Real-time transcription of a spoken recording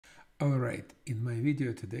Alright, in my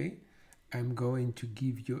video today, I'm going to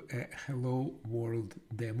give you a Hello World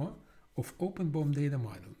demo of OpenBOM Data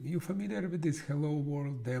Model. You familiar with this Hello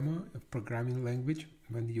World demo of programming language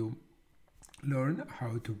when you learn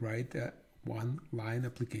how to write a one-line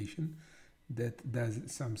application that does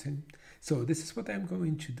something? So this is what I'm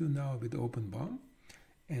going to do now with OpenBOM,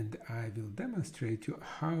 and I will demonstrate you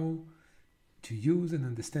how to use and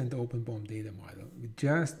understand OpenBOM Data Model with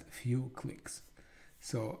just a few clicks.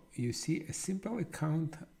 So you see a simple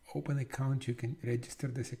account, open account. You can register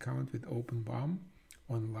this account with OpenBOM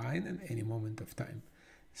online at any moment of time.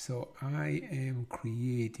 So I am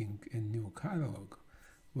creating a new catalog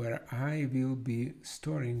where I will be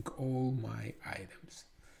storing all my items.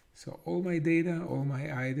 So all my data, all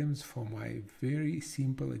my items. For my very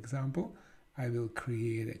simple example, I will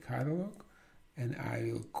create a catalog and I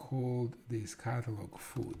will call this catalog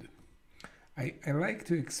food. I like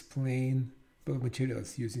to explain bill of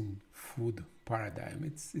materials using food paradigm.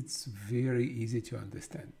 It's very easy to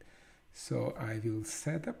understand. So I will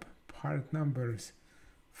set up part numbers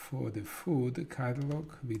for the food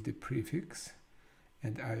catalog with the prefix,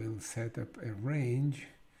 and I will set up a range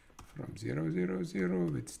from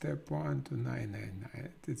 000 with step 1 to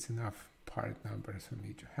 999. It's enough part numbers for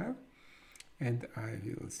me to have. And I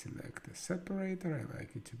will select a separator. I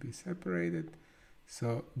like it to be separated.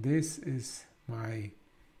 So this is my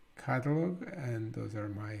catalog and those are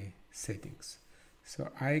my settings. So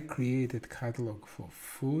I created catalog for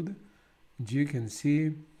food, and you can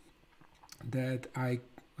see that I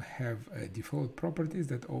have default properties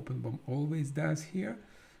that OpenBOM always does here.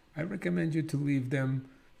 I recommend you to leave them.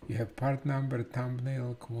 You have part number,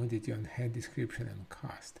 thumbnail, quantity on head, description, and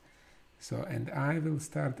cost. So, and I will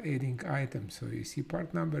start adding items. So you see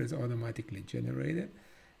part number is automatically generated,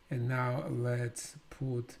 and now let's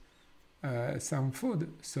put some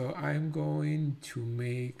food. So I'm going to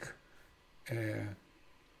make a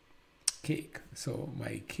cake. So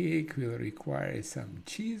my cake will require some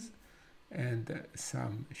cheese and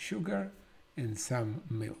some sugar and some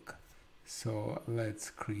milk. So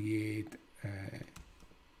let's create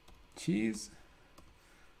cheese.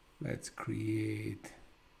 Let's create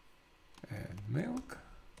milk,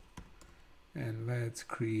 and let's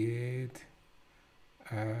create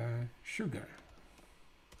sugar.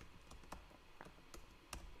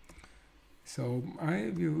 So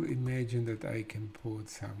I will imagine that I can put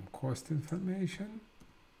some cost information,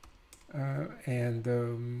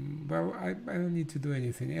 well, I don't need to do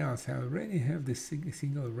anything else. I already have this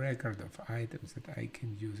single record of items that I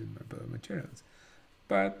can use in my bill of materials.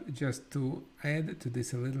 But just to add to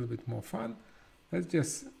this a little bit more fun, let's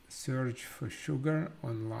just search for sugar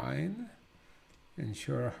online,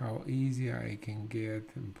 ensure how easy I can get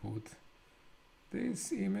and put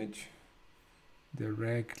this image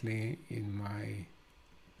directly in my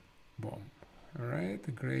BOM.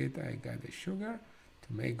 Alright, great, I got the sugar.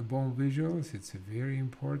 To make BOM visuals, it's very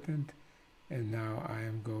important. And now I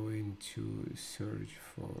am going to search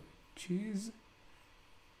for cheese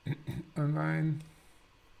online.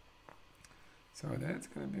 So that's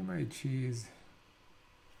going to be my cheese.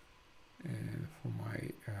 And for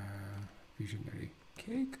my visionary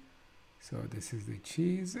cake, so this is the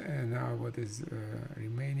cheese, and now what is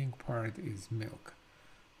remaining part is milk.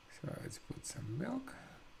 So let's put some milk,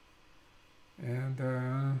 and there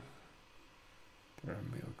are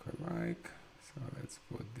milk alike, so let's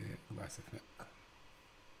put the glass of milk.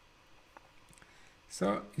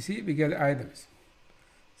 So you see, we get items.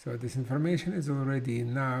 So this information is already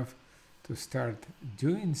enough to start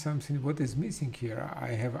doing something. What is missing here? I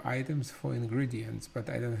have items for ingredients, but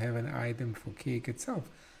I don't have an item for cake itself,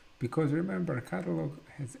 because remember, catalog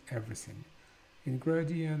has everything: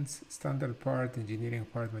 ingredients, standard part, engineering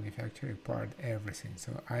part, manufacturing part, everything.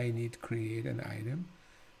 So I need to create an item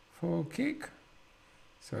for cake.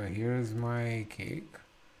 So here's my cake,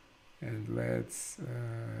 and let's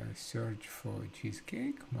search for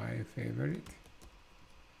cheesecake, my favorite.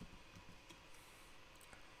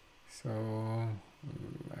 So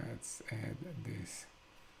let's add this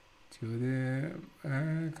to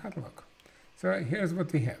the catalog. So here's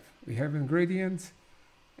what we have. We have ingredients,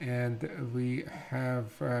 and we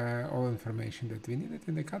have all information that we needed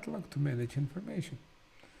in the catalog to manage information.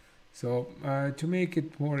 So to make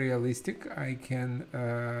it more realistic, I can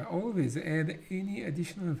always add any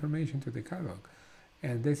additional information to the catalog.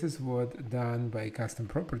 And this is what done by custom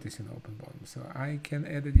properties in OpenBOM. So I can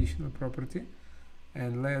add additional property.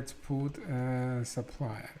 And let's put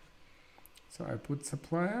supplier. So I put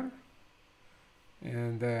supplier,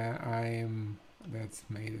 and that's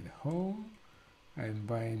made at home. I'm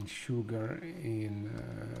buying sugar in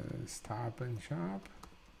Stop and Shop,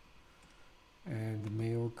 and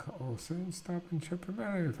milk also in Stop and Shop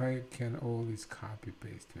Premiere if I can always copy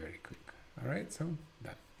paste very quick. All right, so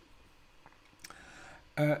done.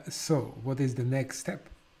 So what is the next step?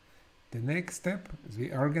 The next step is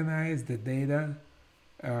we organize the data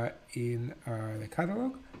in the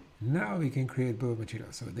catalog. Now we can create bill of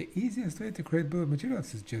materials. So the easiest way to create bill of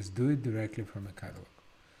materials is just do it directly from a catalog.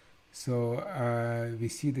 So we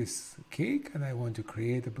see this cake, and I want to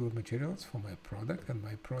create a bill of materials for my product, and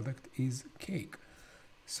my product is cake.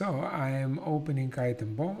 So I am opening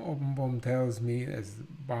item BOM. OpenBOM tells me, as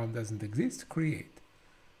BOM doesn't exist, create.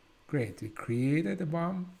 Great, we created a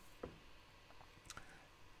BOM,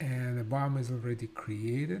 and the BOM is already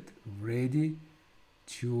created, ready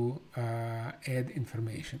to add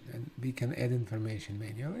information. And we can add information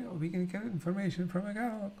manually, or we can get information from a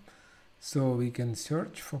catalog. So we can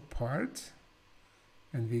search for parts,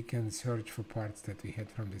 and we can search for parts that we had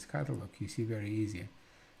from this catalog. You see, very easy.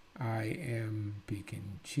 I am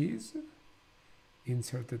picking cheese,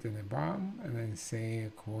 insert it in a BOM, and then say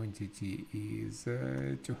quantity is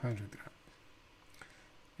 200 grams.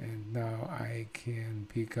 And now I can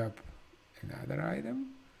pick up another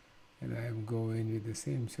item, and I'm going with the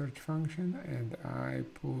same search function, and I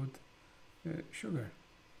put sugar,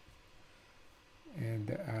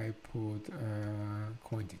 and I put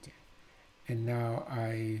quantity, and now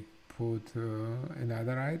I put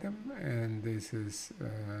another item, and this is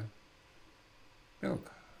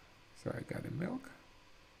milk. So I got a milk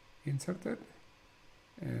inserted,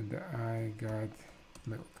 and I got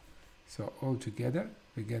milk. So all together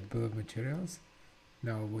we get bill of materials.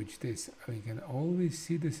 Now watch this. We can always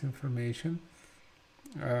see this information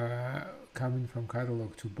coming from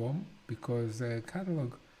catalog to BOM, because the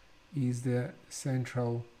catalog is the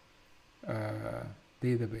central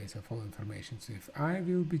database of all information. So if I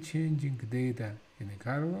will be changing data in a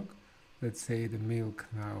catalog, let's say the milk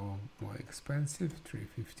now more expensive,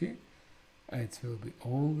 350, it will be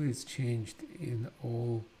always changed in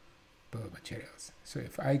all bill of materials. So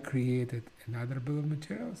if I created another bill of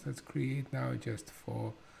materials, let's create now just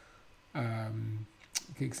for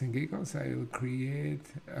kicks and giggles, I will create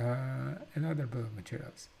another bill of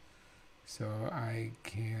materials. So I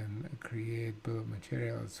can create bill of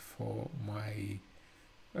materials for my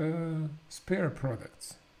spare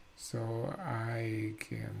products. So I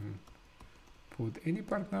can put any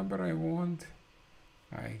part number I want.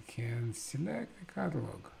 I can select a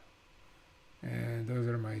catalog, and those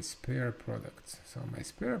are my spare products. So my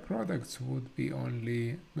spare products would be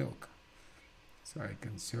only milk. So I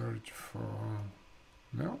can search for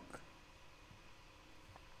milk.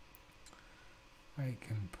 I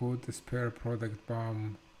can put the spare product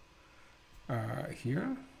BOM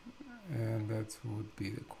here, and that would be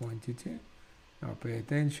the quantity. Now pay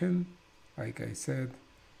attention, like I said,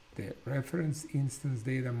 the reference instance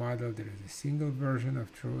data model, there is a single version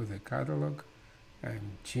of true, the catalog.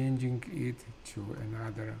 I'm changing it to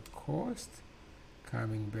another cost,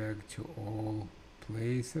 coming back to all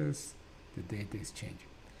places, the data is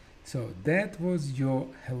changing. So that was your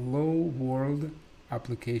Hello World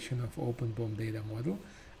application of OpenBOM Data Model.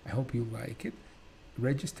 I hope you like it.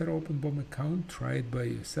 Register OpenBOM account, try it by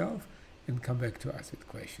yourself, and come back to us with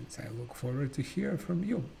questions. I look forward to hear from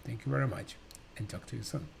you. Thank you very much, and talk to you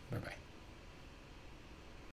soon. Bye-bye.